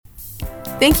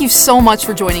Thank you so much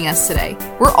for joining us today.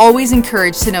 We're always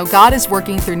encouraged to know God is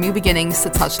working through new beginnings to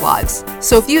touch lives.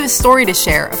 So if you have a story to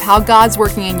share of how God's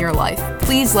working in your life,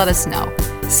 please let us know.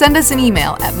 Send us an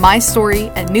email at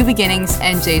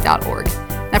mystory@newbeginningsnj.org.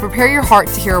 Now prepare your heart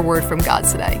to hear a word from God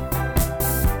today.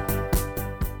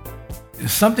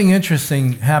 Something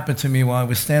interesting happened to me while I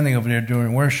was standing over there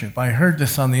during worship. I heard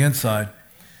this on the inside.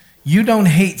 You don't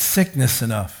hate sickness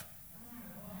enough.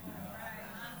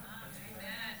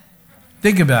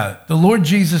 Think about it. The Lord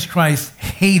Jesus Christ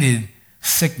hated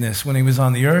sickness when he was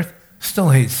on the earth, still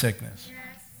hates sickness.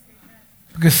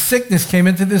 Because sickness came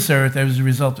into this earth as a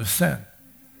result of sin.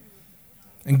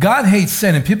 And God hates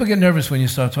sin, and people get nervous when you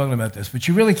start talking about this, but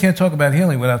you really can't talk about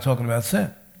healing without talking about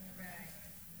sin.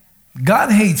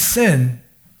 God hates sin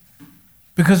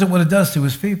because of what it does to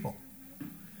his people.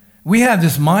 We have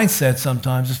this mindset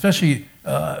sometimes, especially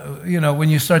when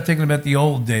you start thinking about the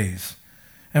old days.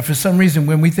 And for some reason,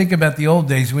 when we think about the old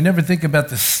days, we never think about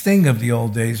the sting of the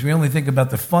old days. We only think about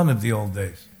the fun of the old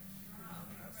days.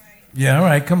 Yeah, all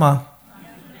right, come on.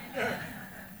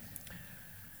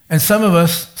 And some of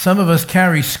us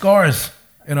carry scars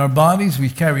in our bodies. We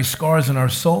carry scars in our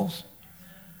souls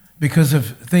because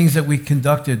of things that we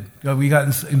conducted, we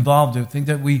got involved in, things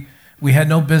that we had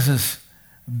no business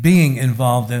being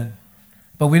involved in,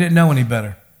 but we didn't know any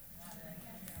better.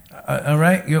 All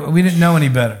right? We didn't know any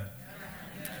better.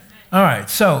 All right,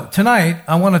 so tonight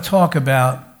I want to talk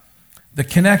about the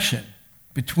connection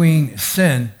between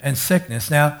sin and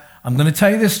sickness. Now, I'm going to tell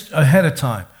you this ahead of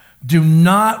time. Do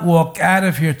not walk out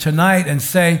of here tonight and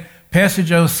say, Pastor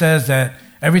Joe says that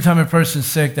every time a person's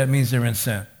sick, that means they're in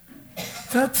sin.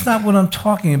 That's not what I'm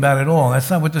talking about at all. That's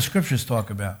not what the scriptures talk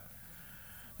about.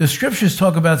 The scriptures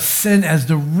talk about sin as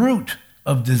the root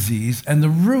of disease and the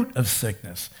root of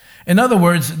sickness. In other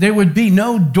words, there would be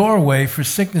no doorway for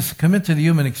sickness to come into the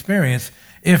human experience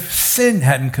if sin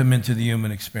hadn't come into the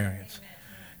human experience.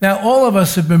 Now, all of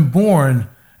us have been born,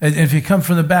 and if you come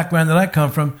from the background that I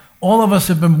come from, all of us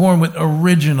have been born with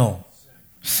original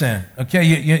sin. Okay,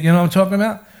 you know what I'm talking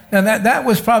about? Now, that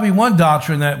was probably one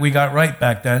doctrine that we got right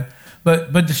back then, but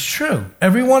it's true.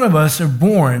 Every one of us are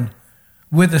born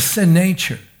with a sin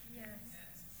nature.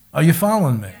 Are you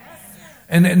following me?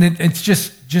 And it's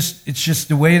just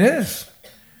the way it is.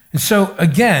 And so,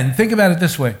 again, think about it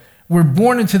this way. We're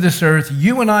born into this earth.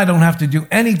 You and I don't have to do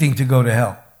anything to go to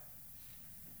hell.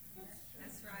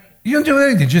 That's right. You don't do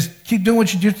anything. Just keep doing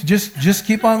what you do. Just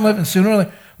keep on living. Sooner or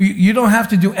later, you don't have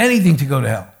to do anything to go to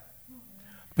hell.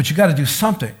 But you got to do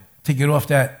something to get off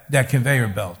that conveyor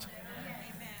belt.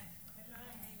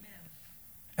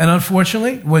 And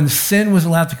unfortunately, when sin was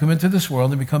allowed to come into this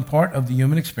world and become part of the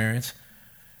human experience,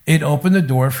 it opened the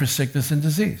door for sickness and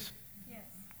disease. Yes.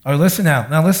 All right, listen now.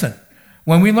 Now listen.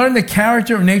 When we learn the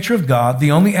character and nature of God,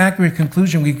 the only accurate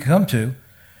conclusion we can come to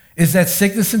is that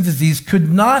sickness and disease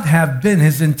could not have been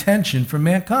his intention for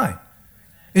mankind.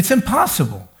 It's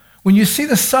impossible. When you see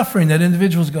the suffering that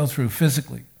individuals go through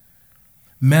physically,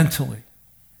 mentally,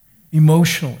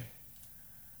 emotionally,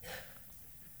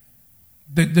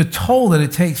 the toll that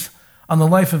it takes on the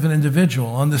life of an individual,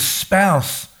 on the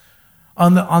spouse,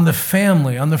 on the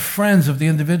family, on the friends of the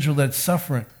individual that's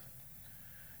suffering.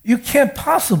 You can't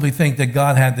possibly think that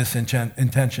God had this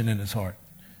intention in his heart.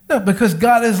 No, because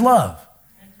God is love.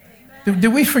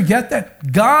 Did we forget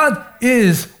that? God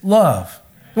is love.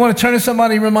 You want to turn to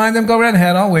somebody and remind them? Go right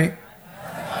ahead, I'll wait.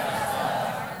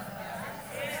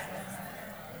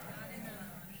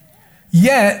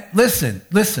 Yet, listen.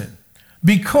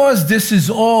 Because this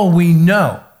is all we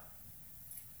know,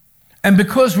 and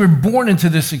because we're born into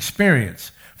this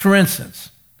experience, for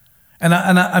instance, and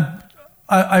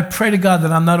I pray to God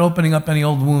that I'm not opening up any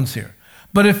old wounds here,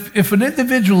 but if an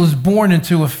individual is born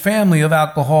into a family of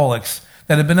alcoholics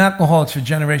that have been alcoholics for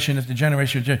generation after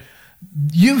generation,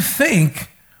 you think,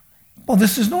 well,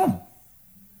 this is normal,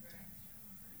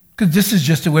 because this is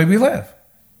just the way we live.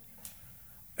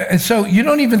 And so you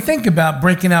don't even think about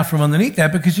breaking out from underneath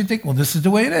that because you think, well, this is the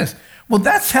way it is. Well,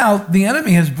 that's how the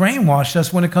enemy has brainwashed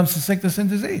us when it comes to sickness and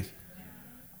disease.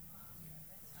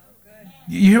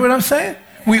 You hear what I'm saying?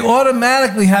 We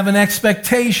automatically have an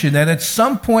expectation that at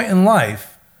some point in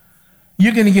life,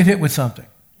 you're going to get hit with something.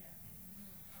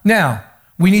 Now,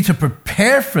 we need to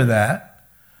prepare for that,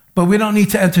 but we don't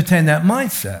need to entertain that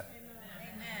mindset.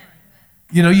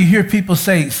 You know, you hear people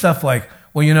say stuff like,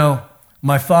 well,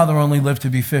 my father only lived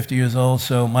to be 50 years old,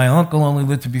 so my uncle only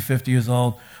lived to be 50 years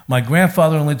old. My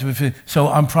grandfather only lived to be 50, so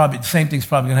the same thing's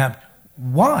probably going to happen.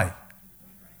 Why?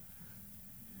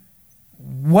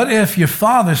 What if your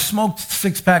father smoked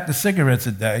 6 packs of cigarettes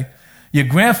a day, Your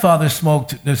grandfather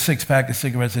smoked a 6-pack of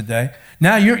cigarettes a day.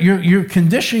 Now you're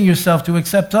conditioning yourself to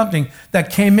accept something that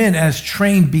came in as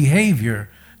trained behavior,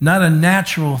 not a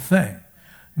natural thing.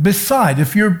 Besides,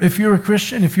 if you're a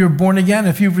Christian, if you're born again,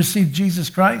 if you've received Jesus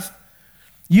Christ,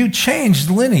 you changed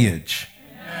lineage.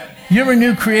 You're a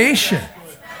new creation.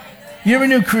 You're a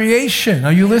new creation.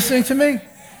 Are you listening to me?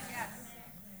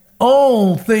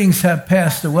 Old things have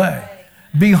passed away.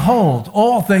 Behold,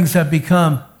 all things have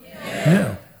become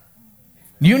new.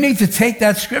 You need to take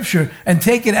that scripture and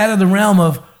take it out of the realm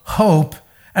of hope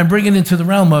and bring it into the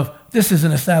realm of this is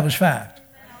an established fact.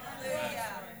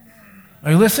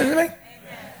 Are you listening to me?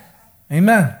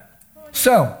 Amen.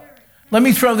 So, let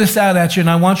me throw this out at you, and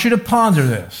I want you to ponder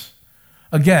this.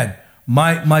 Again,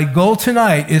 my goal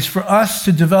tonight is for us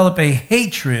to develop a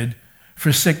hatred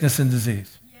for sickness and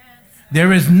disease.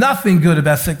 There is nothing good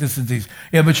about sickness and disease.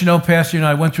 Yeah, but Pastor,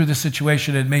 I went through this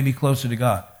situation and it made me closer to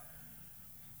God.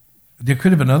 There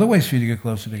could have been other ways for you to get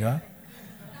closer to God.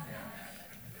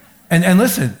 And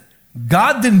listen,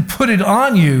 God didn't put it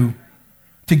on you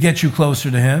to get you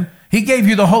closer to Him. He gave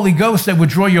you the Holy Ghost that would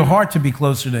draw your heart to be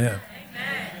closer to Him.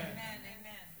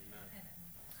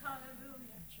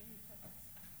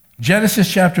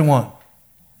 Genesis chapter 1.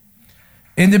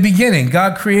 In the beginning,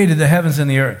 God created the heavens and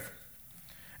the earth.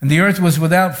 And the earth was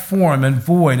without form and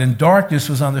void, and darkness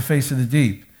was on the face of the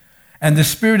deep. And the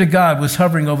Spirit of God was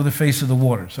hovering over the face of the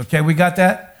waters. Okay, we got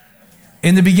that?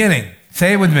 In the beginning.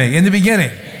 Say it with me. In the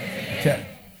beginning. Okay.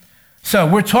 So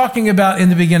we're talking about in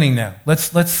the beginning now.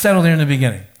 Let's settle there in the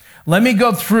beginning. Let me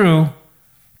go through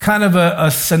kind of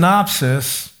a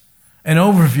synopsis, an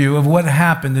overview of what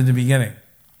happened in the beginning.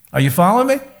 Are you following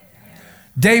me?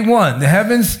 Day 1, the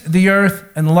heavens, the earth,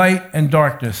 and light and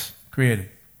darkness created.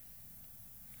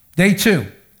 Day 2,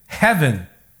 heaven,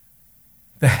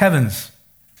 the heavens.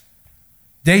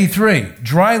 Day 3,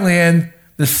 dry land,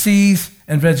 the seas,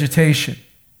 and vegetation.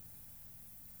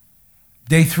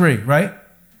 Day 3, right?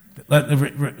 Let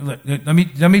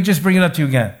me just bring it up to you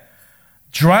again.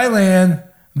 Dry land,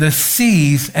 the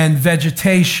seas, and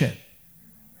vegetation.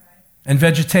 And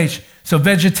vegetation. So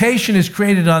vegetation is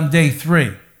created on day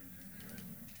 3.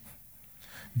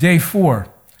 Day 4,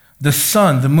 the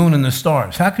sun, the moon, and the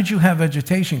stars. How could you have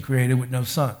vegetation created with no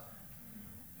sun?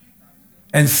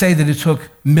 And say that it took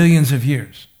millions of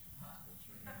years?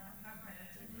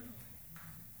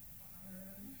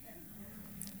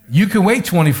 You could wait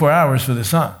 24 hours for the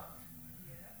sun.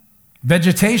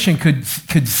 Vegetation could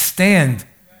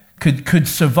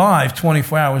survive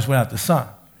 24 hours without the sun,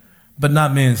 but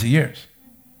not millions of years.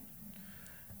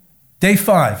 Day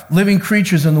 5, living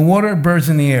creatures in the water, birds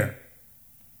in the air.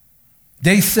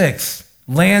 Day 6,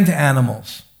 land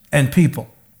animals and people.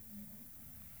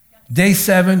 Day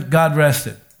 7, God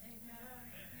rested.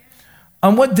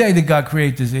 On what day did God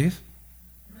create disease?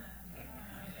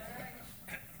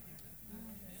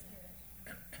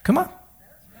 Come on.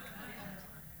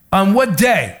 On what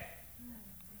day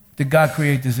did God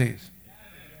create disease?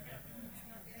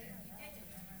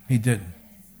 He didn't.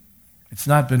 It's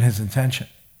not been His intention.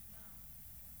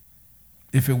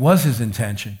 If it was His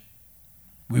intention,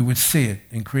 we would see it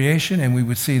in creation and we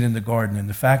would see it in the garden. And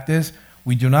the fact is,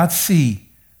 we do not see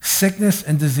sickness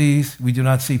and disease. We do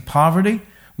not see poverty.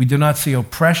 We do not see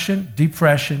oppression,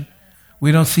 depression.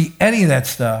 We don't see any of that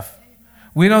stuff.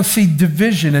 We don't see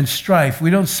division and strife. We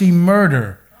don't see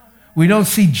murder. We don't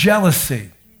see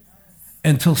jealousy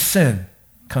until sin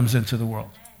comes into the world.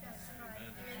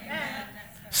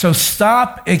 So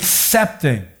stop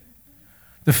accepting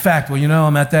the fact,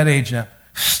 I'm at that age now.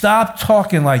 Stop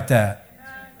talking like that.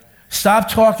 Stop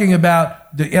talking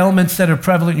about the ailments that are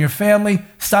prevalent in your family.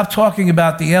 Stop talking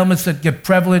about the ailments that get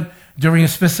prevalent during a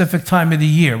specific time of the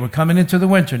year. We're coming into the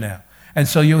winter now. And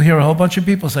so you'll hear a whole bunch of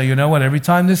people say, you know what, every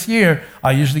time this year,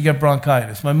 I usually get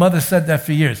bronchitis. My mother said that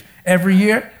for years. Every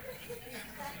year?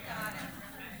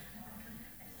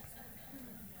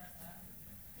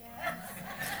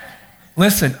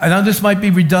 Listen, I know this might be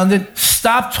redundant.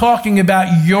 Stop talking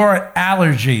about your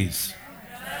allergies.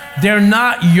 They're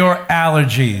not your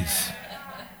allergies.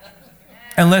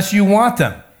 Unless you want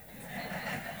them.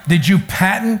 Did you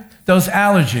patent those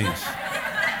allergies?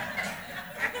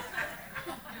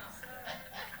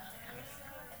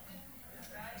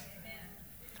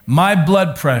 My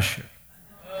blood pressure.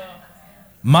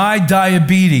 My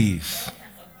diabetes.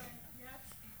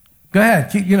 Go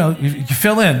ahead, you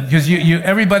fill in, because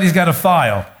everybody's got a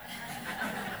file.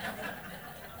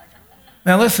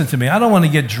 Now listen to me, I don't want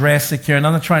to get drastic here, and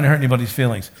I'm not trying to hurt anybody's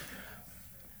feelings.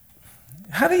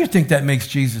 How do you think that makes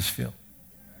Jesus feel?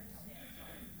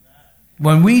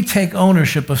 When we take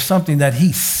ownership of something that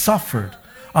He suffered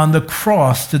on the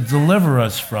cross to deliver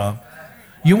us from,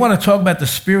 You want to talk about the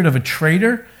spirit of a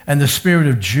traitor and the spirit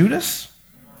of Judas?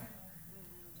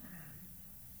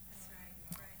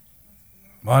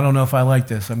 Well, I don't know if I like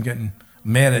this. I'm getting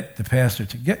mad at the pastor.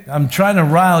 I'm trying to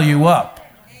rile you up.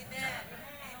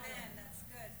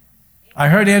 I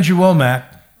heard Andrew Womack,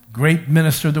 great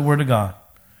minister of the Word of God,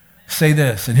 say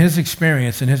this in his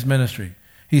experience in his ministry.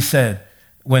 He said,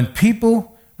 when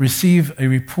people receive a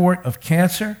report of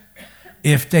cancer,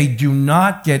 if they do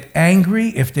not get angry,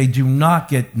 if they do not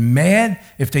get mad,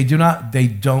 they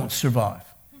don't survive.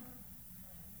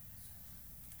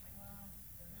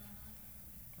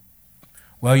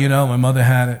 Well, my mother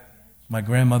had it. My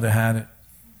grandmother had it.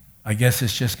 I guess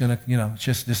it's just going to,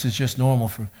 this is just normal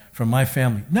for my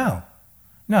family. No.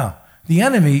 The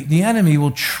enemy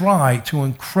will try to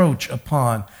encroach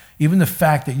upon even the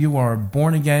fact that you are a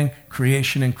born-again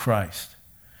creation in Christ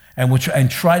and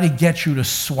try to get you to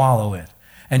swallow it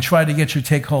and try to get you to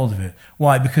take hold of it.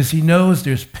 Why? Because he knows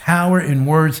there's power in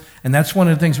words, and that's one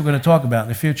of the things we're going to talk about in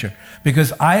the future.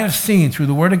 Because I have seen through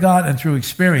the Word of God and through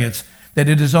experience that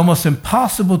it is almost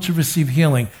impossible to receive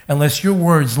healing unless your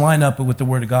words line up with what the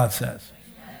Word of God says.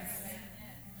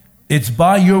 It's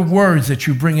by your words that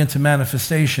you bring into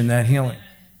manifestation that healing.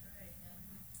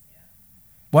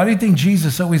 Why do you think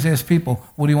Jesus always asks people,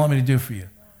 what do you want me to do for you?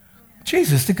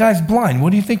 Jesus, the guy's blind. What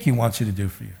do you think he wants you to do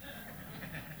for you?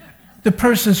 The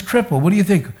person's crippled. What do you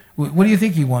think? What do you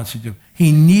think he wants you to do?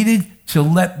 He needed to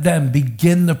let them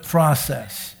begin the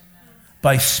process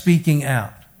by speaking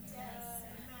out.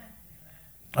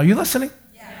 Are you listening?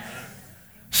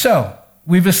 So,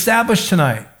 we've established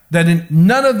tonight that in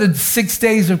none of the 6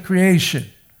 days of creation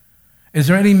is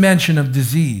there any mention of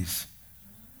disease,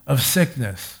 of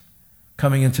sickness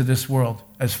coming into this world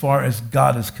as far as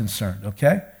God is concerned,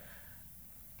 okay?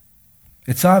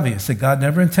 It's obvious that God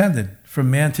never intended for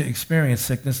man to experience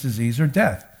sickness, disease, or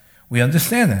death. We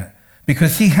understand that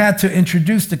because he had to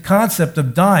introduce the concept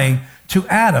of dying to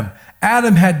Adam.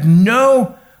 Adam had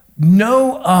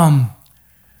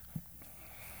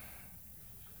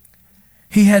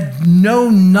he had no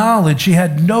knowledge. He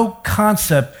had no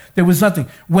concept. There was nothing.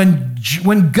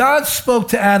 When God spoke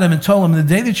to Adam and told him, the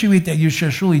day that you eat that, you shall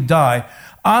surely die,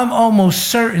 I'm almost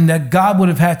certain that God would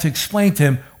have had to explain to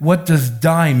him, what does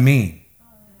die mean?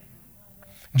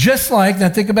 Just like, now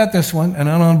think about this one, and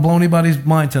I don't want to blow anybody's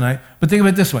mind tonight, but think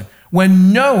about this one.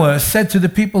 When Noah said to the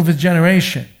people of his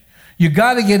generation, you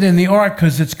got to get in the ark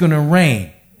because it's going to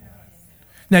rain.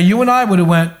 Now, you and I would have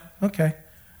went, okay.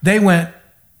 They went,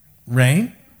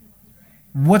 rain?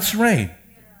 What's rain?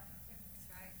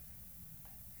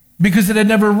 Because it had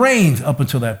never rained up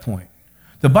until that point.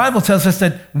 The Bible tells us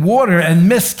that water and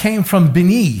mist came from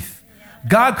beneath.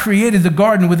 God created the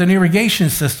garden with an irrigation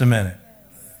system in it.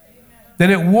 That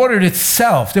it watered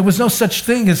itself. There was no such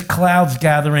thing as clouds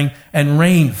gathering and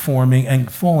rain forming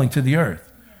and falling to the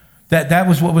earth. That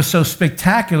was what was so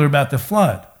spectacular about the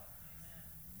flood.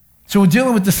 So we're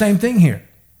dealing with the same thing here.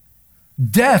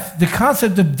 Death, the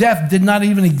concept of death did not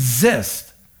even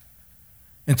exist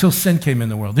until sin came in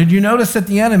the world. Did you notice that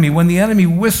when the enemy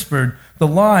whispered the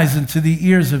lies into the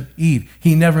ears of Eve,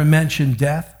 he never mentioned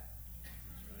death?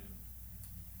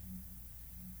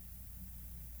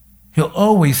 He'll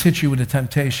always hit you with a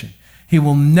temptation. He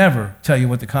will never tell you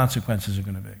what the consequences are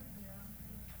going to be.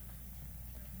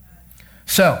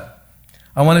 So,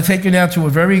 I want to take you now to a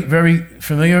very, very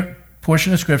familiar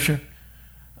portion of Scripture,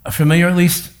 familiar at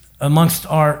least amongst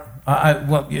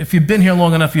well, if you've been here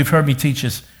long enough, you've heard me teach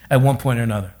this at one point or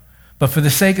another. But for the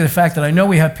sake of the fact that I know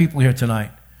we have people here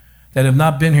tonight that have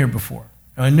not been here before,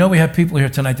 and I know we have people here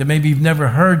tonight that maybe you've never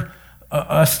heard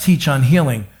us teach on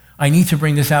healing, I need to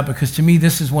bring this out because to me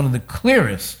this is one of the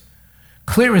clearest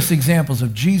examples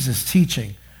of Jesus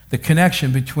teaching the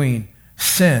connection between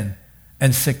sin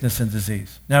and sickness and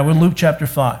disease. Now we're in Luke chapter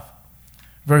 5,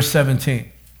 verse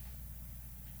 17.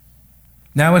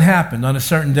 Now it happened on a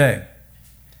certain day,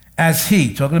 as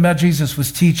he, talking about Jesus,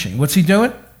 was teaching. What's he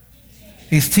doing?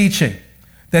 He's teaching.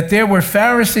 That there were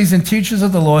Pharisees and teachers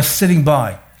of the law sitting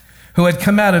by, who had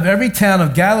come out of every town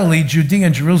of Galilee, Judea,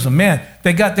 and Jerusalem. Man,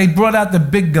 they brought out the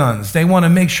big guns. They want to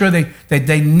make sure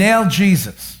they nail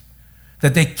Jesus,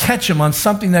 that they catch him on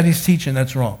something that he's teaching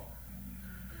that's wrong.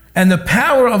 And the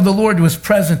power of the Lord was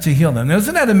present to heal them. Now,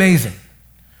 isn't that amazing?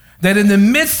 That in the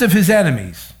midst of his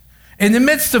enemies, in the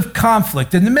midst of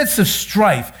conflict, in the midst of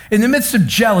strife, in the midst of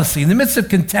jealousy, in the midst of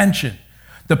contention,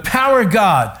 the power of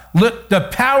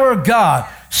God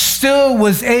still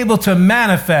was able to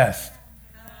manifest.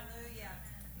 Hallelujah.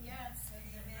 Yes.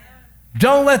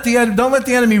 Don't let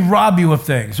the enemy rob you of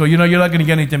things. Or you're not going to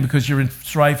get anything because you're in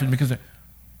strife and because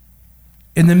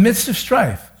in the midst of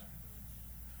strife,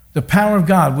 The power of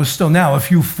God was still. Now,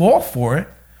 if you fall for it,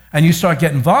 and you start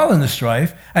getting involved in the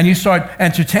strife, and you start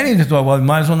entertaining the thought, well, you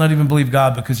might as well not even believe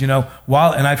God because, and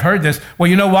I've heard this,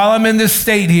 while I'm in this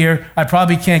state here, I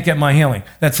probably can't get my healing.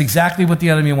 That's exactly what the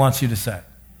enemy wants you to say.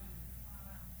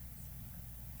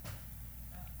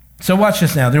 So watch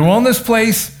this now. They're all in this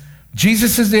place.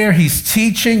 Jesus is there. He's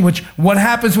teaching, what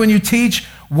happens when you teach?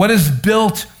 What is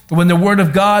built when the word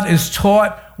of God is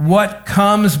taught? What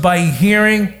comes by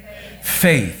hearing?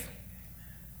 Faith.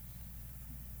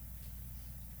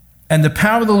 And the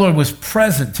power of the Lord was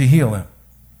present to heal him.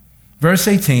 Verse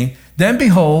 18, then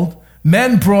behold,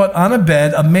 men brought on a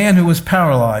bed a man who was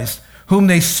paralyzed, whom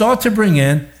they sought to bring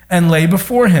in and lay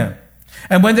before him.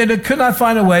 And when they could not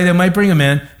find a way they might bring him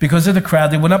in because of the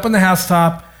crowd, they went up on the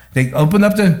housetop, they opened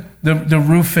up the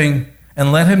roofing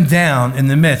and let him down in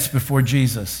the midst before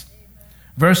Jesus.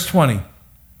 Verse 20,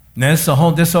 now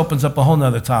this opens up a whole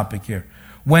nother topic here.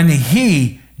 When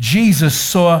Jesus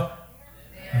saw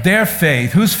their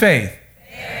faith. Whose faith?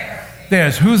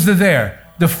 Theirs. Who's the there?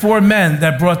 The four men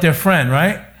that brought their friend,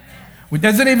 right? It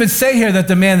doesn't even say here that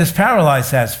the man that's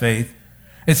paralyzed has faith.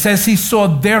 It says he saw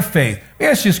their faith. Let me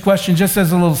ask you this question just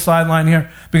as a little sideline here,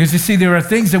 because you see there are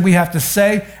things that we have to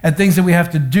say and things that we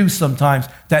have to do sometimes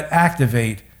that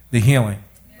activate the healing.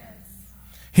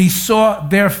 He saw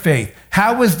their faith.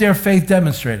 How was their faith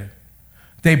demonstrated?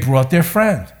 They brought their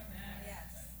friend.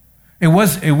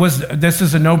 This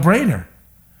is a no-brainer.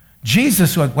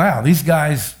 Jesus went, wow, these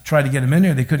guys tried to get him in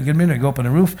there. They couldn't get him in there. They go up on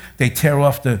the roof. They tear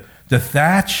off the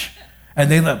thatch. And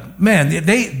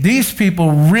these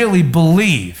people really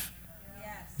believe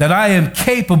that I am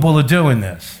capable of doing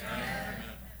this.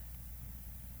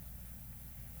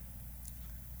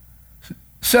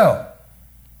 So,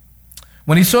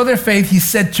 when he saw their faith, he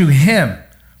said to him,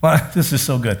 well, this is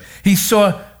so good. He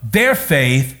saw their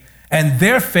faith, and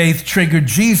their faith triggered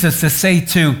Jesus to say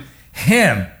to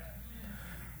him,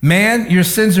 man, your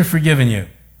sins are forgiven you.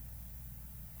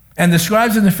 And the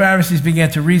scribes and the Pharisees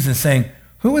began to reason, saying,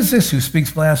 who is this who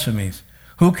speaks blasphemies?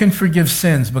 Who can forgive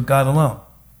sins but God alone?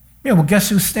 Yeah, well, guess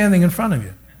who's standing in front of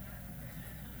you?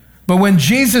 But when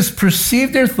Jesus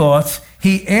perceived their thoughts,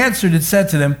 he answered and said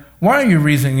to them, why are you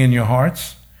reasoning in your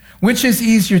hearts? Which is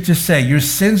easier to say, your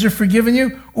sins are forgiven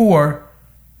you, or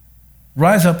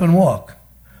rise up and walk?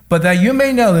 But that you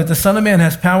may know that the Son of Man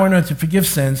has power on earth to forgive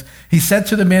sins, he said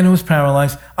to the man who was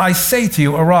paralyzed, I say to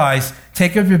you, arise,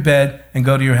 take up your bed, and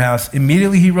go to your house.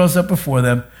 Immediately he rose up before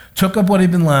them, took up what he'd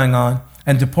been lying on,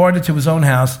 and departed to his own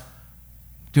house,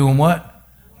 doing what?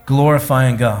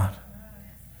 Glorifying God.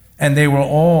 And they were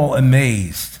all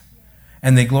amazed.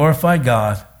 And they glorified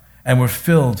God and were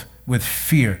filled with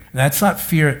fear. And that's not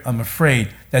fear, I'm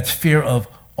afraid. That's fear of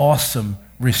awesome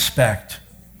respect.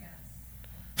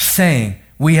 Saying,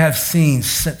 we have seen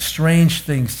strange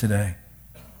things today.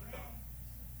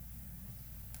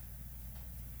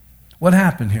 What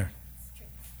happened here?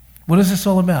 What is this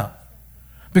all about?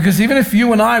 Because even if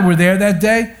you and I were there that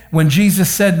day, when Jesus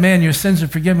said, man, your sins are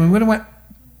forgiven, we would have went,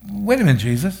 wait a minute,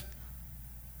 Jesus.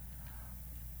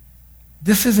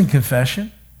 This isn't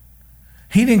confession.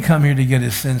 He didn't come here to get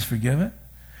his sins forgiven.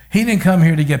 He didn't come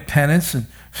here to get penance and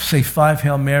say 5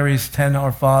 Hail Marys, 10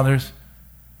 Our Fathers.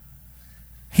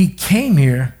 He came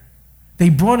here, they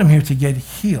brought him here to get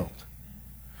healed.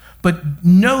 But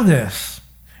know this,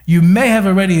 you may have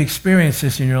already experienced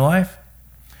this in your life.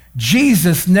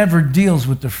 Jesus never deals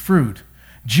with the fruit.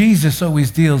 Jesus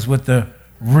always deals with the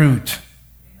root.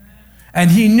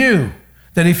 And he knew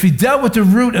that if he dealt with the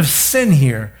root of sin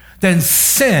here, then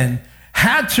sin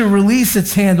had to release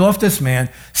its hand off this man.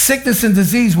 Sickness and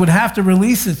disease would have to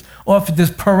release it off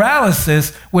this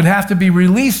paralysis would have to be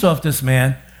released off this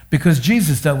man because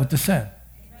Jesus dealt with the sin.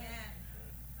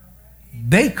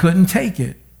 They couldn't take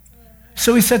it.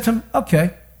 So he said to him,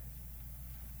 okay,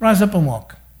 rise up and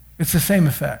walk. It's the same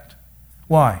effect.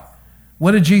 Why?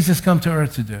 What did Jesus come to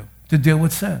earth to do? To deal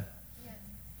with sin.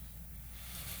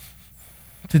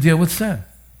 To deal with sin.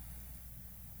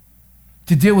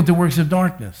 To deal with the works of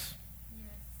darkness.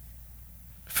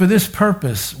 For this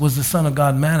purpose was the Son of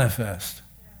God manifest.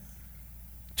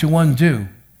 To undo,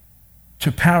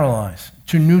 to paralyze,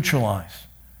 to neutralize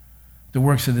the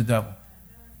works of the devil.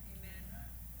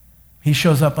 He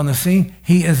shows up on the scene.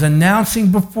 He is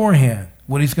announcing beforehand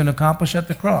what he's going to accomplish at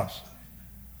the cross.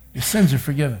 Your sins are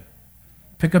forgiven.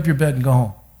 Pick up your bed and go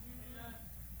home.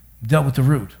 Dealt with the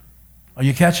root. Are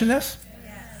you catching this?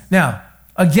 Yes. Now,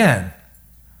 again,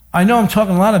 I know I'm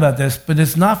talking a lot about this, but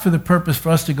it's not for the purpose for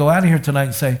us to go out of here tonight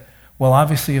and say, well,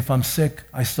 obviously, if I'm sick,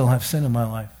 I still have sin in my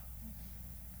life.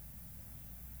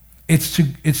 It's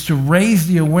to raise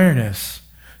the awareness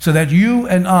so that you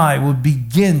and I will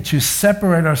begin to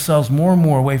separate ourselves more and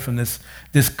more away from this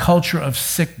culture of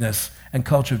sickness and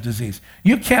culture of disease.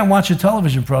 You can't watch a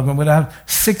television program without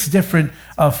 6 different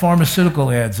pharmaceutical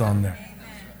ads on there.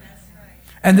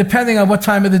 And depending on what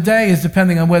time of the day is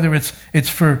depending on whether it's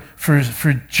for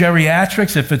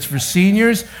geriatrics, if it's for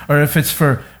seniors, or if it's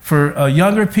for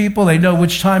younger people. They know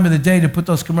which time of the day to put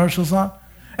those commercials on.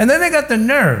 And then they got the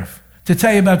nerve to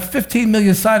tell you about 15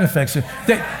 million side effects.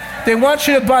 They want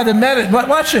you to buy the medicine.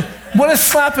 What a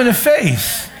slap in the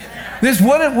face.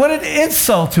 What an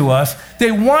insult to us.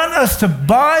 They want us to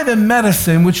buy the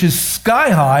medicine, which is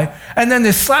sky high, and then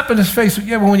they slap in his face.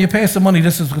 Yeah, but when you pay us the money,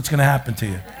 this is what's going to happen to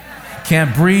you.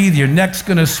 Can't breathe, your neck's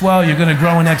going to swell, you're going to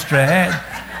grow an extra head.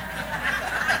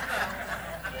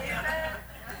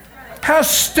 How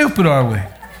stupid are we?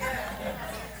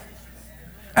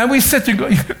 And we sit there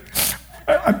going,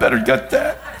 I better get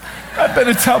that. I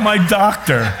better tell my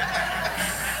doctor.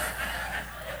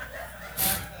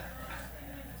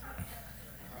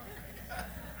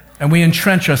 And we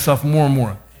entrench ourselves more and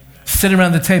more. Sit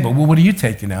around the table. Well, what are you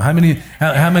taking now? How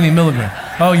many milligrams?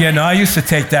 Oh, yeah, no, I used to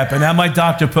take that, but now my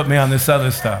doctor put me on this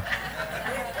other stuff.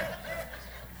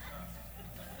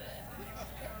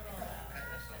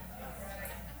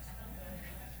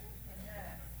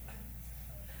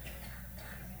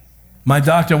 My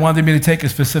doctor wanted me to take a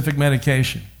specific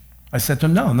medication. I said to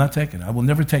him, no, I'm not taking it. I will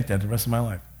never take that the rest of my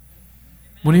life.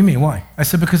 What do you mean? Why? I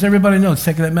said, because everybody knows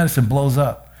taking that medicine blows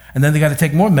up. And then they got to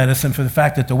take more medicine for the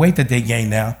fact that the weight that they gain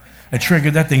now, it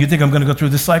triggered that thing. You think I'm going to go through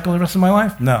this cycle the rest of my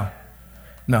life? No.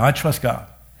 No, I trust God.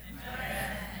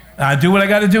 I do what I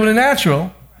got to do in the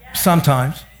natural,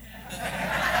 sometimes.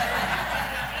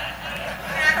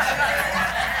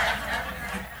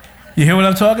 You hear what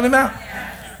I'm talking about?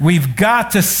 We've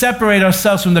got to separate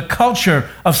ourselves from the culture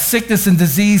of sickness and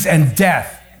disease and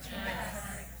death.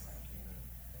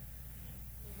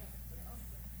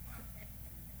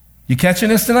 You catching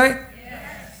this tonight?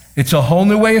 Yes. It's a whole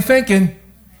new way of thinking,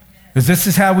 because this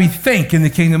is how we think in the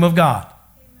kingdom of God.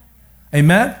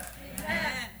 Amen?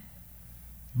 Amen.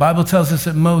 Bible tells us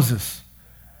that Moses,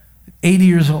 80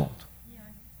 years old,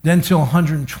 then till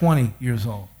 120 years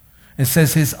old, and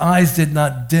says his eyes did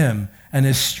not dim and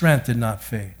his strength did not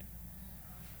fade.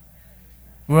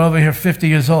 We're over here 50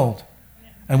 years old,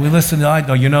 and we listen to, I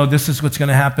go, this is what's going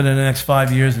to happen in the next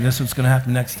 5 years, and this is what's going to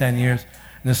happen in the next 10 years,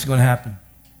 and this is going to happen.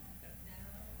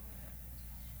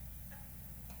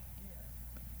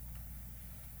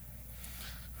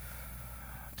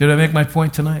 Did I make my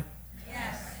point tonight?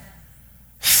 Yes.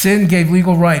 Sin gave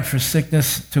legal right for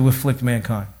sickness to afflict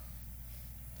mankind.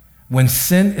 When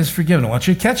sin is forgiven, I want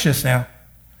you to catch this now.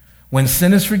 When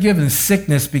sin is forgiven,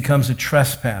 sickness becomes a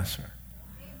trespasser.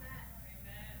 Amen.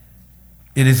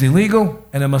 It is illegal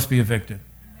and it must be evicted.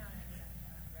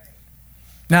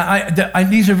 Now,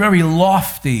 these are very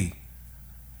lofty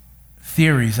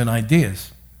theories and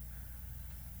ideas.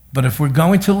 But if we're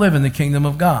going to live in the kingdom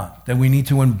of God, then we need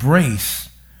to embrace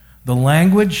the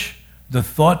language, the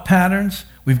thought patterns.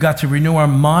 We've got to renew our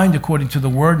mind according to the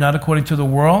word, not according to the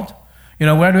world.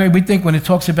 Where do we think when it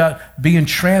talks about being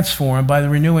transformed by the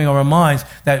renewing of our minds,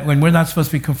 that when we're not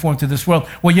supposed to be conformed to this world,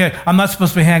 well, yeah, I'm not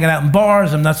supposed to be hanging out in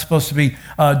bars, I'm not supposed to be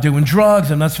doing drugs,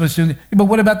 I'm not supposed to do... But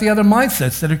what about the other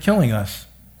mindsets that are killing us?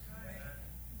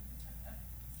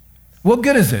 What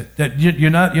good is it that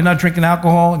you're not drinking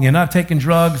alcohol, and you're not taking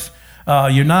drugs,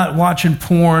 you're not watching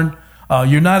porn,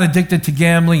 you're not addicted to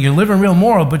gambling, you're living real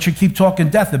moral, but you keep talking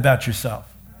death about yourself?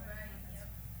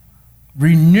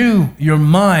 Renew your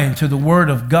mind to the Word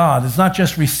of God. It's not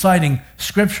just reciting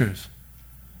scriptures.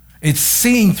 It's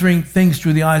seeing things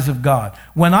through the eyes of God.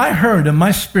 When I heard in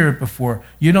my spirit before,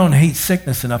 you don't hate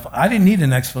sickness enough, I didn't need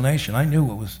an explanation. I knew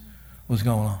what was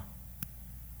going on.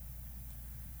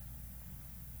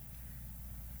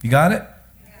 You got it?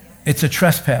 It's a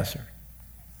trespasser.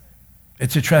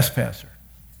 It's a trespasser.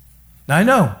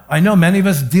 Now, I know many of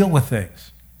us deal with things.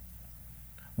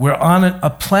 We're on a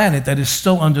planet that is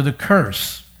still under the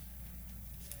curse.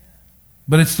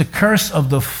 But it's the curse of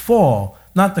the fall,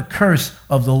 not the curse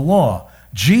of the law.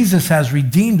 Jesus has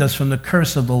redeemed us from the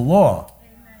curse of the law.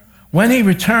 Amen. When he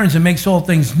returns and makes all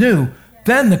things new,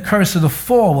 then the curse of the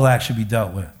fall will actually be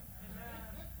dealt with.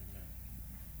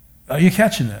 Are you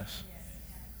catching this?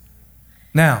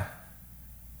 Now,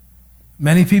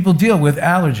 many people deal with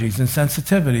allergies and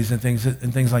sensitivities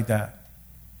and things like that.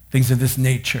 Things of this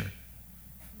nature.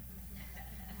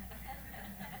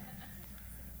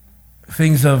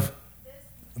 Things of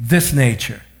this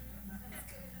nature.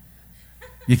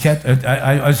 You can't.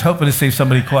 I was hoping to see if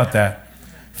somebody caught that.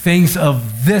 Things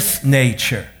of this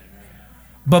nature.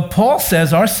 But Paul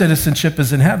says our citizenship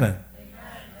is in heaven.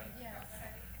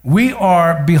 We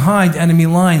are behind enemy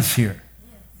lines here.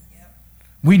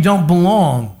 We don't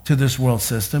belong to this world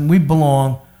system. We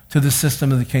belong to the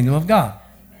system of the kingdom of God.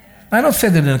 I don't say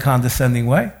that in a condescending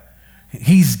way.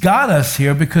 He's got us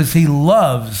here because he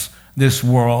loves this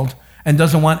world and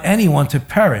doesn't want anyone to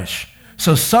perish.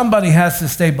 So somebody has to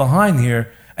stay behind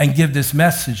here and give this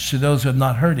message to those who have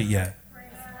not heard it yet.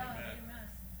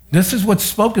 This is what's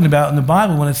spoken about in the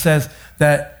Bible when it says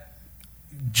that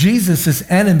Jesus'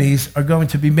 enemies are going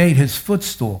to be made his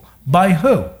footstool. By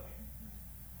who?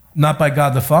 Not by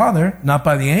God the Father, not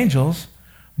by the angels,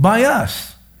 by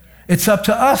us. It's up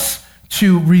to us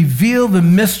to reveal the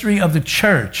mystery of the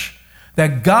church,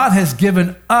 that God has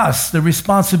given us the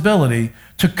responsibility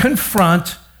to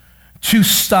confront, to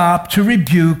stop, to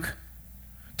rebuke,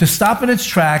 to stop in its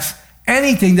tracks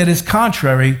anything that is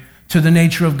contrary to the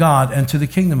nature of God and to the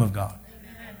kingdom of God.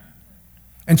 Amen.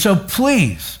 And so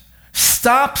please,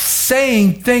 stop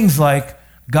saying things like,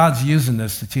 God's using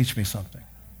this to teach me something.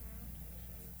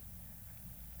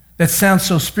 That sounds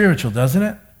so spiritual, doesn't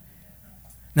it?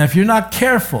 Now, if you're not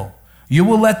careful, you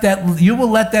will let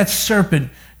that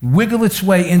serpent wiggle its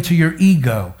way into your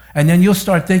ego, and then you'll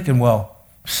start thinking, well,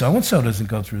 so-and-so doesn't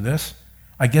go through this.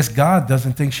 I guess God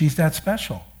doesn't think she's that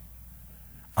special.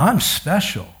 I'm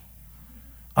special.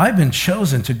 I've been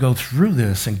chosen to go through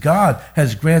this, and God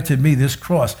has granted me this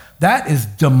cross. That is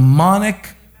demonic.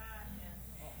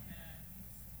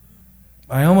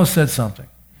 I almost said something.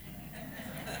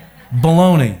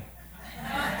 Baloney.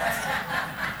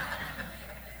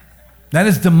 That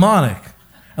is demonic.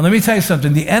 And let me tell you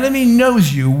something. The enemy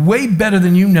knows you way better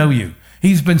than you know you.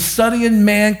 He's been studying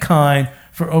mankind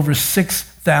for over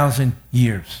 6,000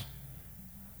 years.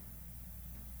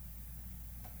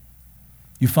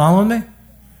 You following me?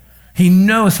 He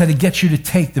knows how to get you to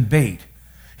take the bait.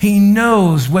 He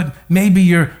knows what maybe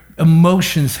your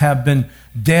emotions have been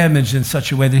damaged in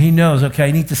such a way that he knows, okay,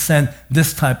 I need to send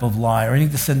this type of lie, or I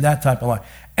need to send that type of lie.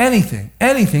 Anything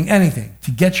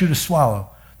to get you to swallow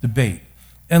the bait.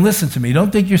 And listen to me,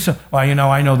 don't think you're so, well,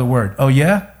 I know the word. Oh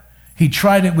yeah? He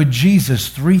tried it with Jesus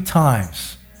 3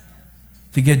 times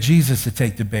to get Jesus to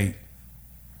take the bait.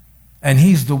 And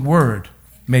he's the Word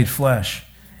made flesh.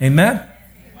 Amen?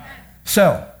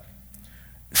 So,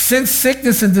 since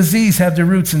sickness and disease have their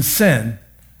roots in sin,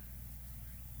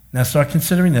 now start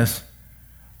considering this,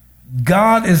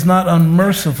 God is not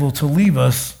unmerciful to leave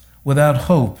us without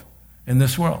hope in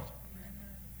this world.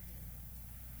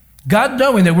 God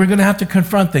knowing that we're going to have to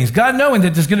confront things. God knowing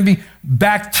that there's going to be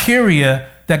bacteria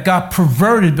that got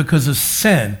perverted because of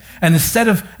sin. And instead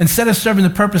of serving the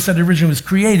purpose that originally was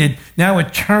created, now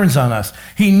it turns on us.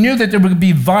 He knew that there would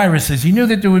be viruses. He knew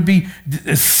that there would be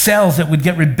cells that would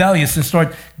get rebellious and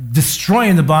start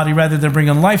destroying the body rather than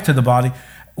bringing life to the body.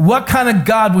 What kind of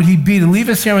God would he be to leave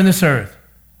us here on this earth?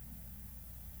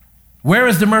 Where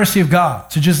is the mercy of God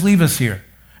to just leave us here?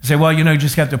 And say, well, you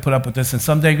just have to put up with this, and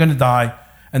someday you're going to die,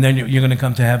 and then you're going to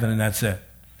come to heaven, and that's it.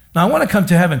 Now, I want to come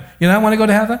to heaven. I want to go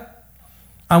to heaven.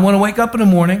 I want to wake up in the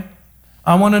morning.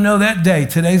 I want to know that day.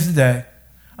 Today's the day.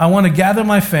 I want to gather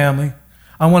my family.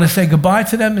 I want to say goodbye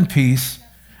to them in peace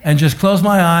and just close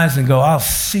my eyes and go, I'll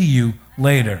see you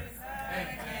later.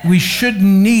 We shouldn't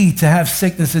need to have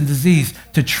sickness and disease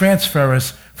to transfer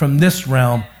us from this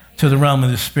realm to the realm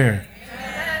of the Spirit.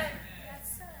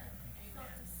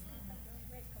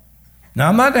 Now,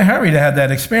 I'm not in a hurry to have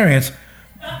that experience,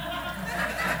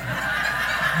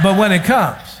 but when it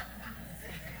comes,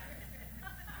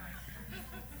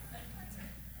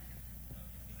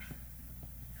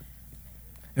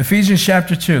 Ephesians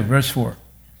chapter 2, verse 4.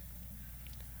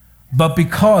 But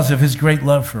because of his great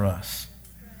love for us,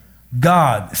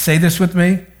 God, say this with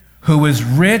me, who is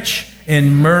rich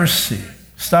in mercy.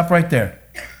 Stop right there.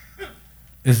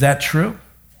 Is that true?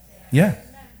 Yeah,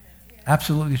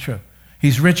 absolutely true.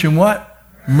 He's rich in what?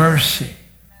 Mercy.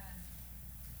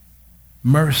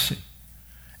 Mercy.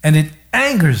 And it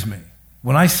angers me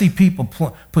when I see people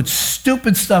put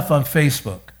stupid stuff on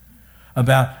Facebook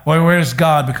about, well, where's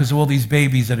God because of all these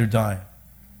babies that are dying?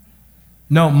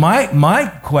 No, my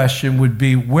question would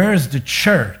be, where's the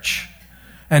church?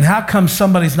 And how come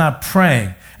somebody's not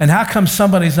praying? And how come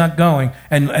somebody's not going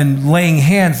and laying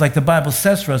hands like the Bible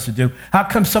says for us to do? How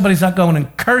come somebody's not going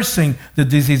and cursing the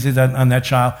diseases on that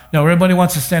child? No, everybody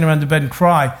wants to stand around the bed and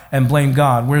cry and blame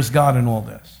God. Where's God in all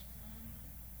this?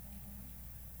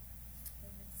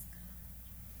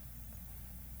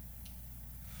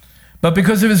 But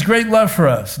because of his great love for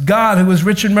us, God, who is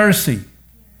rich in mercy,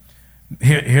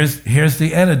 here's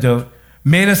the antidote,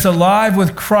 made us alive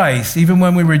with Christ even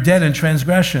when we were dead in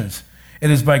transgressions.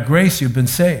 It is by grace you've been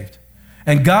saved.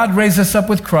 And God raised us up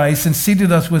with Christ and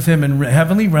seated us with him in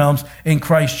heavenly realms in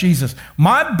Christ Jesus.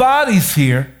 My body's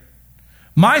here.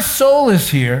 My soul is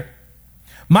here.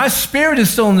 My spirit is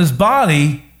still in this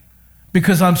body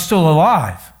because I'm still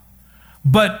alive.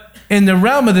 But in the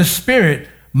realm of the spirit,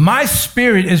 my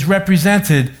spirit is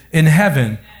represented in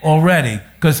heaven already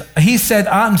because he said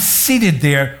I'm seated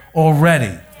there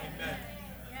already.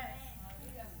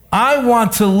 I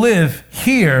want to live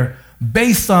here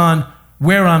based on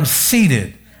where I'm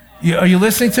seated. Are you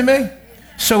listening to me?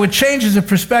 So it changes the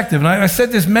perspective. And I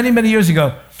said this many, many years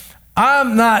ago.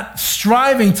 I'm not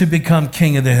striving to become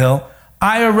king of the hill.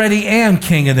 I already am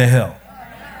king of the hill.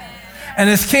 And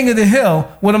as king of the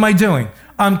hill, what am I doing?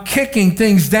 I'm kicking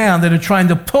things down that are trying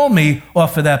to pull me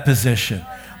off of that position.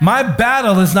 My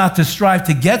battle is not to strive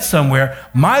to get somewhere.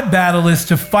 My battle is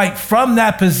to fight from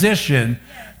that position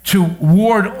to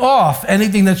ward off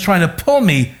anything that's trying to pull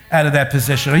me out of that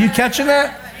position. Are you catching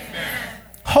that?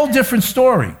 Whole different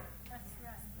story.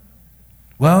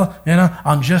 Well,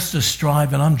 I'm just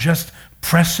striving. I'm just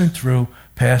pressing through,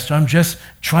 Pastor. I'm just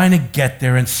trying to get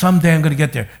there, and someday I'm going to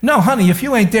get there. No, honey, if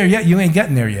you ain't there yet, you ain't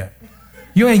getting there yet.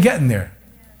 You ain't getting there.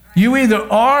 You either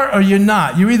are or you're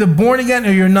not. You're either born again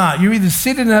or you're not. You're either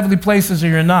seated in heavenly places or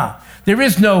you're not. There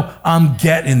is no, I'm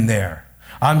getting there.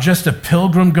 I'm just a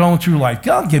pilgrim going through life.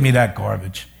 God, give me that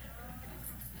garbage.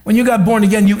 When you got born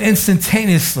again, you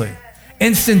instantaneously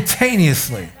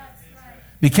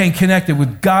became connected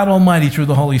with God Almighty through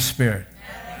the Holy Spirit.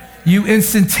 You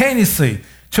instantaneously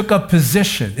took up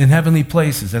position in heavenly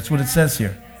places. That's what it says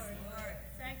here.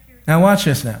 Now watch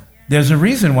this now. There's a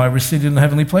reason why we're seated in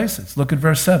heavenly places. Look at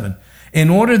verse 7. In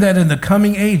order that in the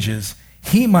coming ages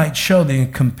he might show the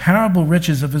incomparable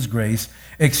riches of his grace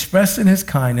expressed in his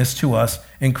kindness to us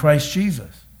in Christ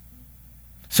Jesus.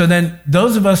 So then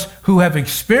those of us who have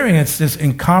experienced this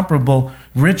incomparable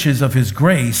riches of his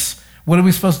grace, what are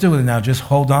we supposed to do with it now? Just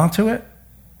hold on to it?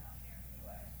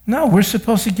 No, we're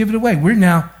supposed to give it away. We're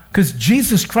now, because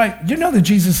Jesus Christ, you know that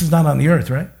Jesus is not on the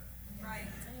earth, right? Right.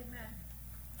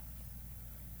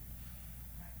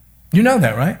 You know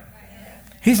that, right?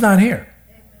 He's not here.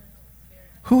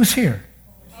 Who's here?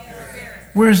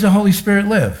 Where does the Holy Spirit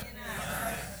live?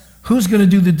 Who's going to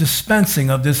do the dispensing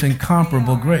of this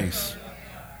incomparable grace?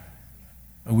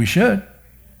 We should.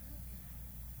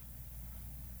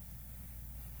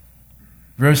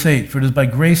 Verse 8, for it is by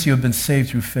grace you have been saved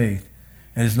through faith,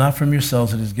 and it is not from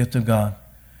yourselves, it is a gift of God,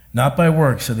 not by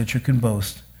works so that you can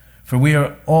boast. For we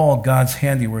are all God's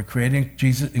handiwork, created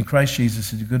in Christ Jesus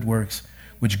to do good works,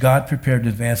 which God prepared in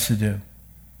advance to do.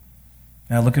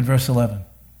 Now look at verse 11.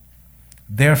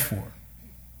 Therefore,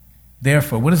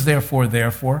 what is therefore?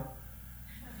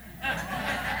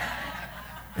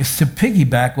 It's to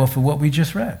piggyback off of what we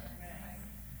just read.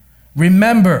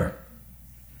 Remember.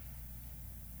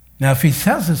 Now, if he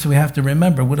tells us we have to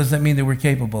remember, what does that mean that we're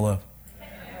capable of?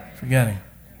 Forgetting.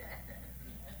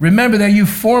 Remember that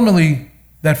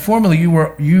formerly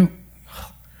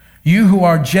you who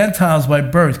are Gentiles by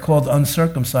birth, called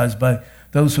uncircumcised by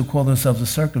those who call themselves the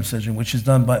circumcision, which is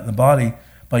done by the body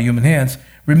by human hands.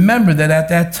 Remember that at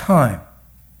that time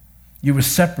you were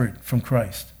separate from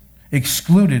Christ,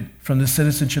 excluded from the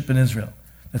citizenship in Israel.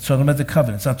 That's talking about the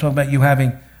covenant. It's not talking about you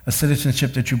having a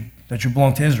citizenship that you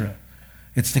belong to Israel.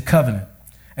 It's the covenant.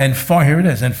 And here it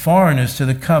is, and foreigners to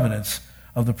the covenants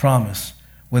of the promise,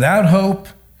 without hope,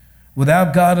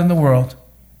 without God in the world.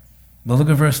 But look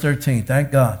at verse 13,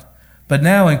 thank God. But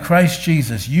now in Christ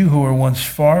Jesus, you who were once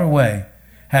far away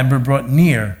have been brought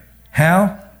near.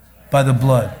 How? By the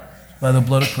blood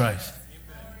of Christ.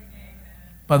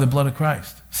 By the blood of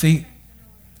Christ. See,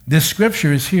 this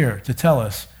scripture is here to tell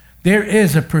us there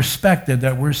is a perspective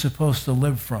that we're supposed to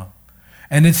live from.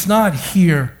 And it's not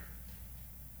here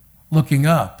looking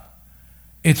up.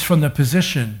 It's from the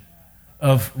position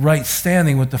of right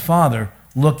standing with the Father,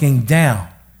 looking down.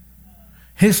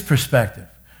 His perspective.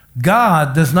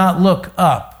 God does not look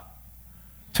up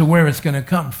to where it's going to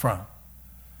come from.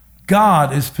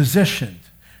 God is positioned.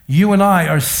 You and I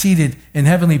are seated in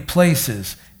heavenly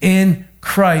places in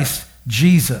Christ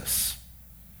Jesus.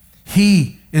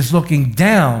 He is looking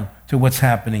down to what's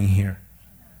happening here.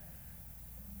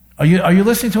 Are you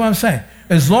listening to what I'm saying?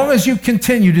 As long as you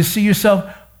continue to see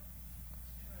yourself,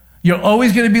 you're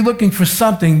always going to be looking for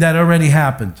something that already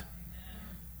happened.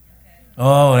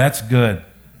 Oh, that's good.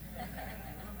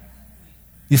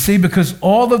 You see, because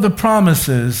all of the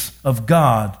promises of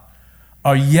God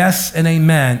are yes and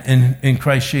amen in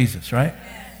Christ Jesus, right?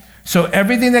 So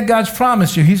everything that God's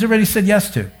promised you, he's already said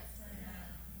yes to.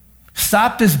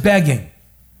 Stop this begging.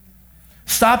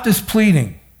 Stop this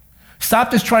pleading.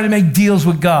 Stop this trying to make deals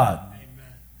with God.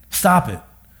 Stop it.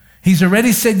 He's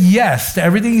already said yes to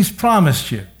everything he's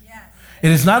promised you. Yes.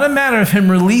 It is not a matter of him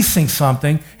releasing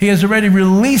something. He has already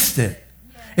released it.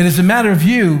 Yes. It is a matter of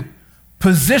you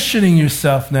positioning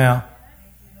yourself now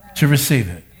to receive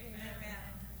it. Amen.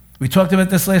 We talked about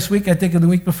this last week, I think, and the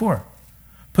week before.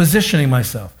 Positioning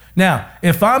myself. Now,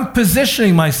 if I'm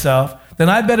positioning myself, then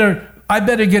I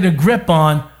better get a grip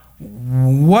on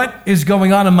what is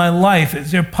going on in my life.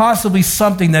 Is there possibly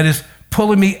something that is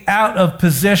pulling me out of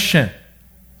position?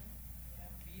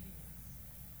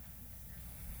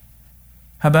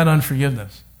 How about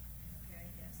unforgiveness?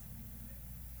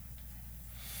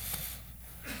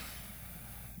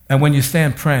 And when you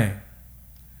stand praying,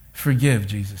 forgive,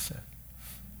 Jesus said.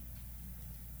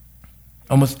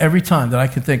 Almost every time that I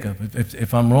can think of,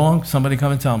 if I'm wrong, somebody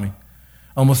come and tell me.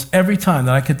 Almost every time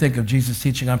that I could think of Jesus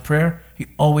teaching on prayer, he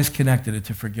always connected it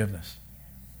to forgiveness.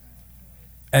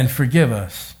 And forgive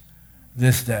us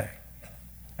this day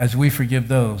as we forgive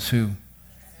those who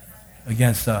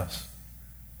against us.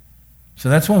 So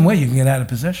that's one way you can get out of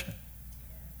position.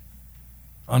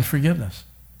 Unforgiveness.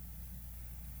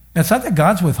 Now, it's not that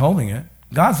God's withholding it.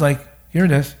 God's like, here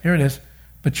it is.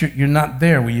 But you're not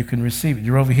there where you can receive it.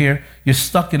 You're over here. You're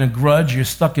stuck in a grudge. You're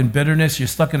stuck in bitterness. You're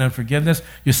stuck in unforgiveness.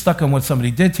 You're stuck on what somebody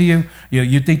did to you.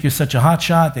 You think you're such a hot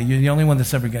shot, that you're the only one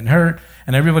that's ever getting hurt,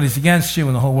 and everybody's against you,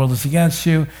 and the whole world is against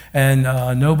you, and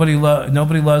nobody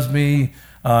loves me.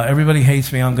 Everybody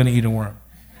hates me. I'm going to eat a worm.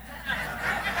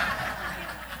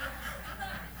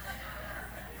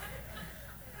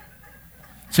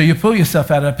 So you pull yourself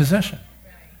out of that position.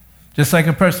 Just like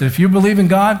a person, if you believe in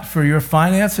God for your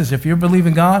finances, if you believe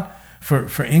in God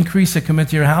for increase that come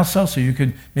into your household so you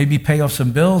could maybe pay off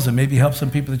some bills and maybe help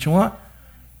some people that you want,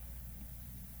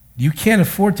 you can't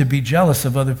afford to be jealous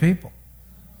of other people.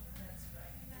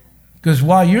 Because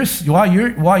while you're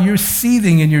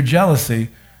seething in your jealousy,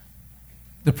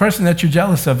 the person that you're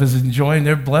jealous of is enjoying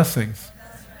their blessings.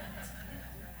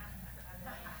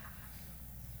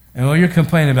 And all you're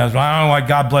complaining about is, well, I don't know why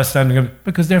God blessed them.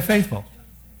 Because they're faithful.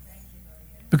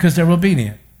 Because they're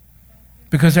obedient.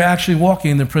 Because they're actually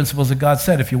walking in the principles that God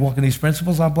said. If you walk in these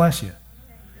principles, I'll bless you.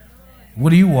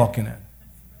 What are you walking in?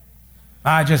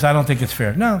 I don't think it's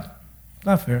fair. No,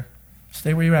 not fair.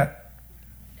 Stay where you're at.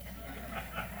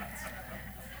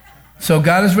 So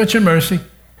God is rich in mercy,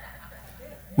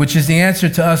 which is the answer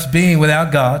to us being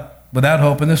without God, without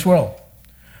hope in this world.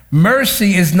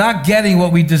 Mercy is not getting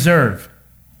what we deserve.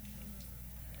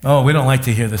 Oh, we don't like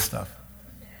to hear this stuff.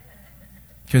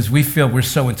 Because we feel we're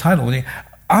so entitled.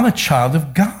 I'm a child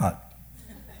of God.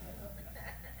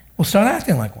 Well, start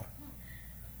acting like one.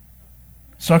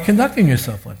 Start conducting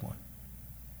yourself like one.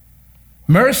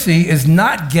 Mercy is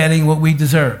not getting what we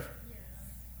deserve.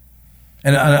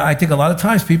 And I think a lot of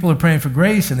times people are praying for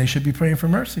grace and they should be praying for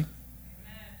mercy.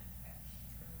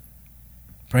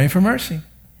 Praying for mercy.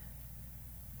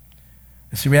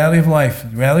 It's the reality of life.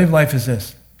 The reality of life is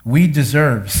this. We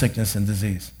deserve sickness and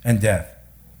disease and death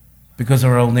because of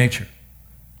our old nature.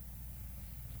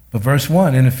 But verse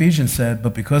 1 in Ephesians said,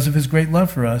 but because of his great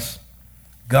love for us,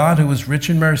 God, who is rich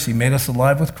in mercy, made us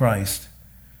alive with Christ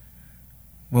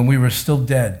when we were still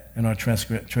dead in our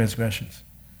transgressions.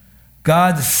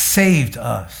 God saved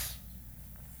us.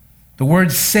 The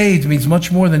word saved means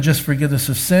much more than just forgiveness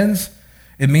of sins.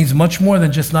 It means much more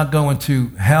than just not going to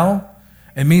hell.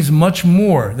 It means much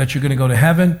more that you're going to go to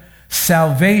heaven.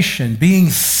 Salvation, being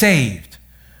saved,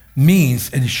 means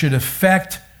it should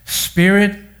affect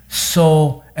spirit,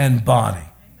 soul, and body.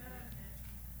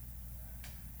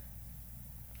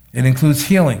 It includes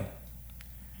healing.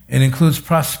 It includes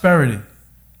prosperity.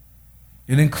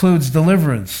 It includes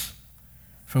deliverance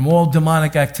from all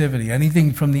demonic activity,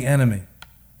 anything from the enemy.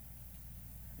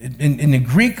 In the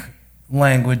Greek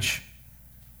language,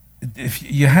 if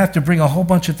you have to bring a whole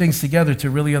bunch of things together to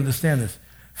really understand this.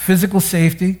 Physical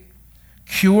safety,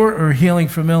 cure or healing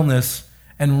from illness,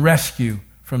 and rescue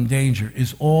from danger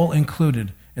is all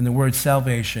included in the word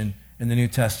salvation in the New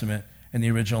Testament in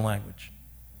the original language.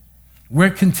 We're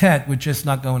content with just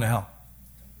not going to hell.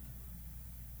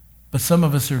 But some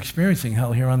of us are experiencing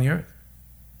hell here on the earth.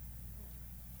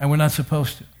 And we're not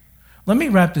supposed to. Let me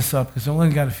wrap this up because I've only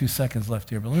got a few seconds left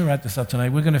here, but let me wrap this up tonight.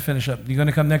 We're going to finish up. You going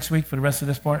to come next week for the rest of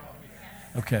this part?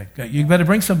 Okay. You better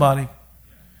bring somebody.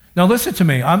 Now listen to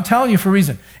me. I'm telling you for a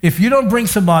reason. If you don't bring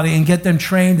somebody and get them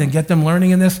trained and get them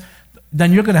learning in this,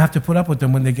 then you're going to have to put up with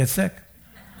them when they get sick.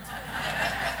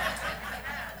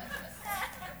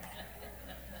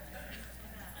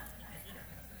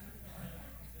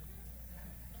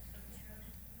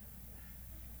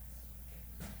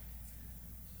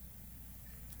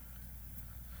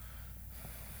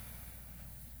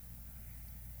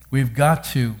 We've got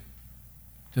to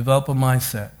develop a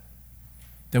mindset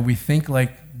that we think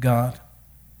like God.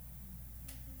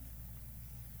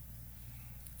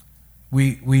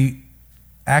 We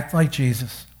act like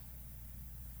Jesus.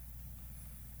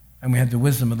 And we have the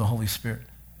wisdom of the Holy Spirit.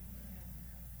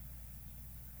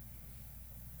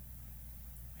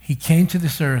 He came to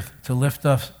this earth to lift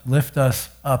us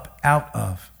up out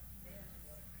of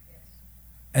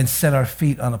and set our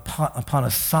feet upon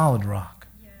a solid rock.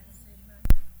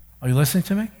 Are you listening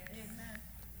to me?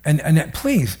 And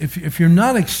please, if you're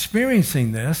not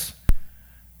experiencing this,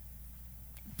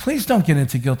 please don't get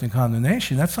into guilt and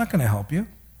condemnation. That's not going to help you.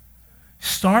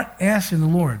 Start asking the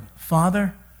Lord,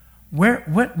 Father,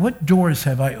 what doors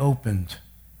have I opened?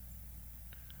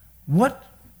 What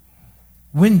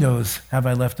windows have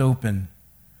I left open?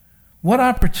 What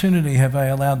opportunity have I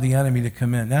allowed the enemy to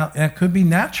come in? Now, it could be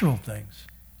natural things.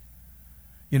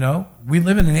 You know, we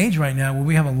live in an age right now where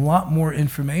we have a lot more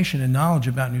information and knowledge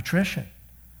about nutrition.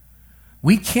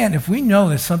 We can't, if we know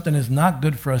that something is not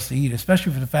good for us to eat,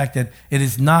 especially for the fact that it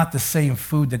is not the same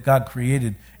food that God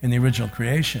created in the original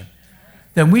creation,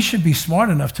 then we should be smart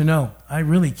enough to know, I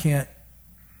really can't.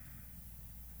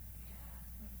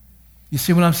 You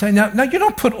see what I'm saying? Now you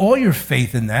don't put all your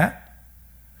faith in that,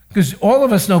 because all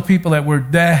of us know people that were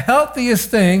the healthiest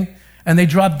thing and they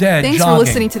dropped dead. Thanks jogging. for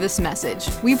listening to this message.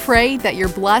 We pray that you're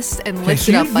blessed and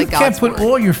lifted up by God's word. You can't put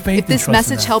all your faith If this and trust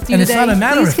message in helped that. you And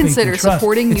today, please consider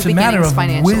supporting New Beginnings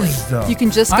financially. You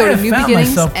can just go to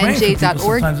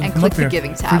newbeginningsnj.org and click the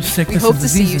Giving tab. We hope to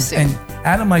see you soon. And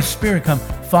out of my spirit come,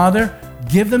 Father,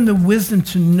 give them the wisdom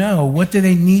to know what do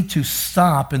they need to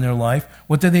stop in their life,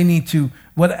 what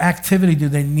activity do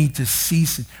they need to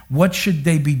cease, what should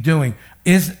they be doing?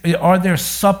 Are there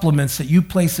supplements that you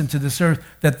place into this earth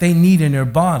that they need in their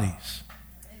bodies?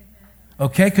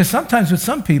 Okay, because sometimes with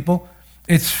some people,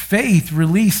 it's faith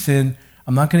released in,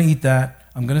 I'm not going to eat that,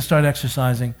 I'm going to start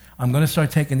exercising, I'm going to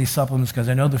start taking these supplements because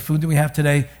I know the food that we have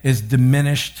today is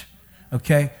diminished.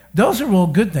 Okay, those are all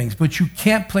good things, but you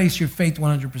can't place your faith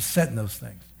 100% in those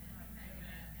things.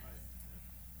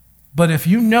 But if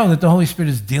you know that the Holy Spirit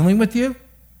is dealing with you,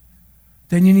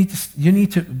 then you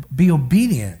need to be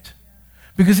obedient.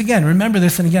 Because again, remember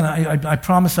this, and again, I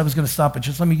promised I was going to stop, but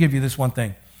just let me give you this one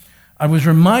thing. I was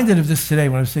reminded of this today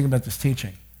when I was thinking about this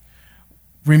teaching.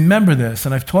 Remember this,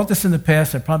 and I've taught this in the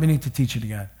past, I probably need to teach it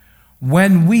again.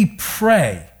 When we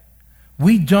pray,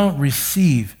 we don't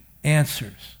receive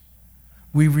answers.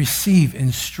 We receive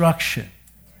instruction.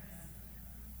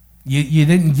 You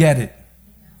didn't get it.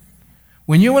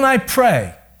 When you and I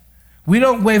pray, we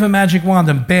don't wave a magic wand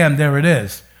and bam, there it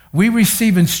is. We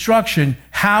receive instruction.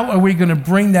 How are we going to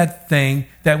bring that thing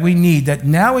that we need that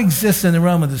now exists in the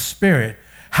realm of the Spirit?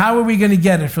 How are we going to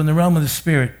get it from the realm of the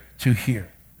Spirit to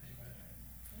here?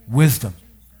 Wisdom,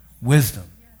 wisdom,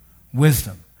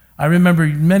 wisdom. I remember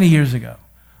many years ago,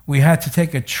 we had to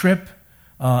take a trip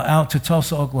out to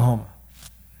Tulsa, Oklahoma.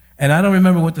 And I don't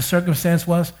remember what the circumstance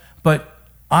was, but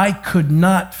I could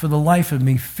not for the life of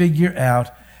me figure out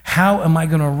how am I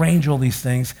going to arrange all these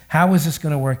things? How is this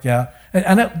going to work out?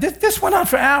 This went on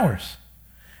for hours.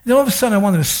 Then all of a sudden I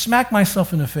wanted to smack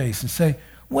myself in the face and say,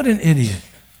 what an idiot.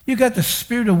 You got the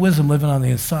spirit of wisdom living on the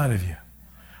inside of you.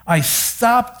 I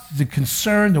stopped the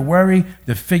concern, the worry,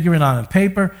 the figuring on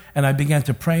paper, and I began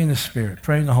to pray in the Spirit,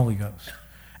 pray in the Holy Ghost.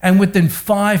 And within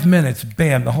 5 minutes,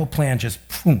 bam, the whole plan just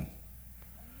boom.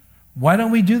 Why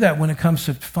don't we do that when it comes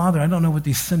to, Father, I don't know what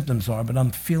these symptoms are, but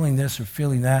I'm feeling this or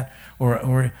feeling that,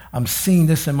 or I'm seeing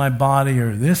this in my body,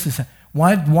 or this is.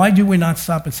 Why do we not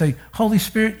stop and say, Holy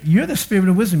Spirit, you're the Spirit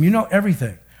of wisdom. You know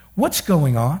everything. What's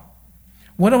going on?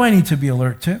 What do I need to be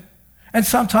alert to? And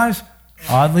sometimes,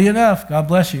 oddly enough, God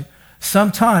bless you,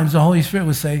 sometimes the Holy Spirit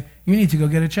would say, you need to go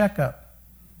get a checkup.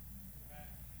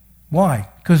 Why?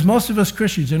 Because most of us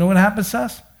Christians, you know what happens to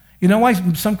us? You know why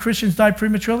some Christians die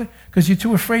prematurely? Because you're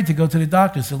too afraid to go to the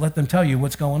doctors to let them tell you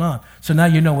what's going on. So now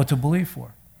you know what to believe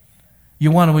for.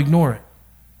 You want to ignore it.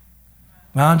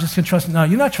 Well, I'm just going to trust. No,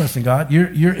 you're not trusting God.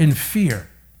 You're in fear.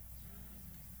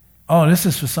 Oh, this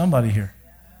is for somebody here.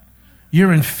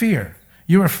 You're in fear.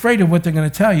 You're afraid of what they're going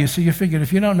to tell you, so you figured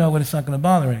if you don't know it, it's not going to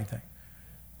bother anything.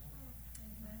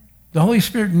 The Holy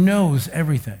Spirit knows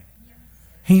everything.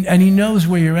 He knows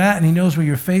where you're at, and he knows where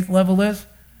your faith level is.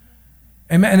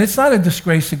 And it's not a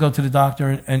disgrace to go to the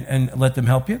doctor and let them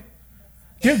help you.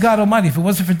 Dear God Almighty, if it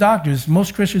wasn't for doctors,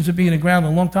 most Christians would be in the ground a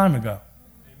long time ago.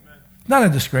 Amen. Not a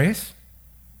disgrace.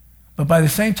 But by the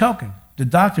same token, the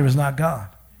doctor is not God.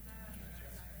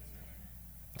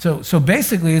 So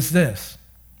basically it's this.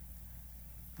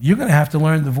 You're going to have to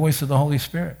learn the voice of the Holy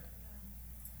Spirit.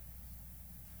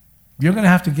 You're going to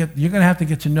have to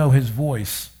get to know his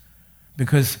voice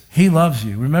because he loves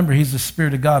you. Remember, he's the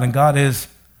Spirit of God, and God is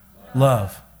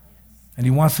love. And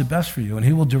he wants the best for you, and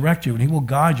he will direct you, and he will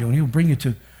guide you, and he will bring you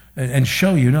to and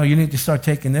show you, no, you need to start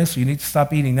taking this, or you need to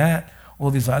stop eating that.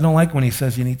 All these, I don't like when he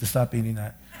says you need to stop eating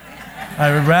that.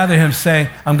 I would rather him say,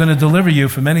 I'm going to deliver you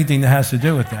from anything that has to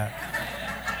do with that.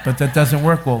 But that doesn't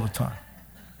work all the time.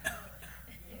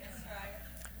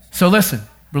 So listen,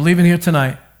 we're leaving here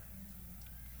tonight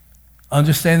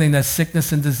understanding that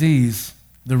sickness and disease,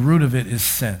 the root of it is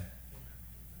sin.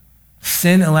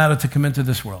 Sin allowed it to come into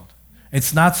this world.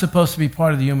 It's not supposed to be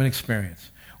part of the human experience.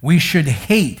 We should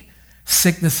hate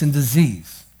sickness and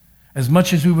disease as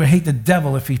much as we would hate the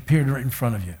devil if he appeared right in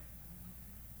front of you.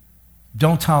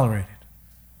 Don't tolerate it.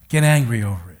 Get angry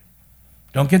over it.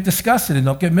 Don't get disgusted and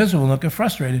don't get miserable, don't get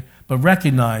frustrated, but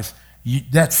recognize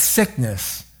that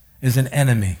sickness is an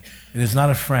enemy. It is not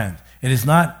a friend. It is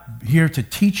not here to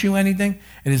teach you anything.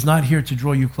 It is not here to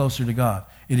draw you closer to God.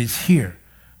 It is here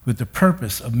with the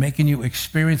purpose of making you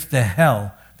experience the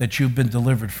hell that you've been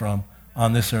delivered from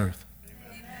on this earth.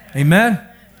 Amen?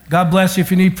 God bless you.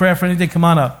 If you need prayer for anything, come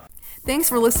on up. Thanks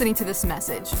for listening to this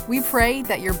message. We pray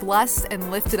that you're blessed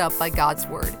and lifted up by God's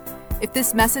word. If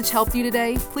this message helped you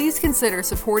today, please consider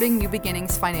supporting New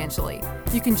Beginnings financially.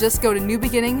 You can just go to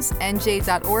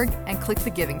newbeginningsnj.org and click the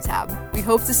Giving tab. We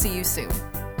hope to see you soon.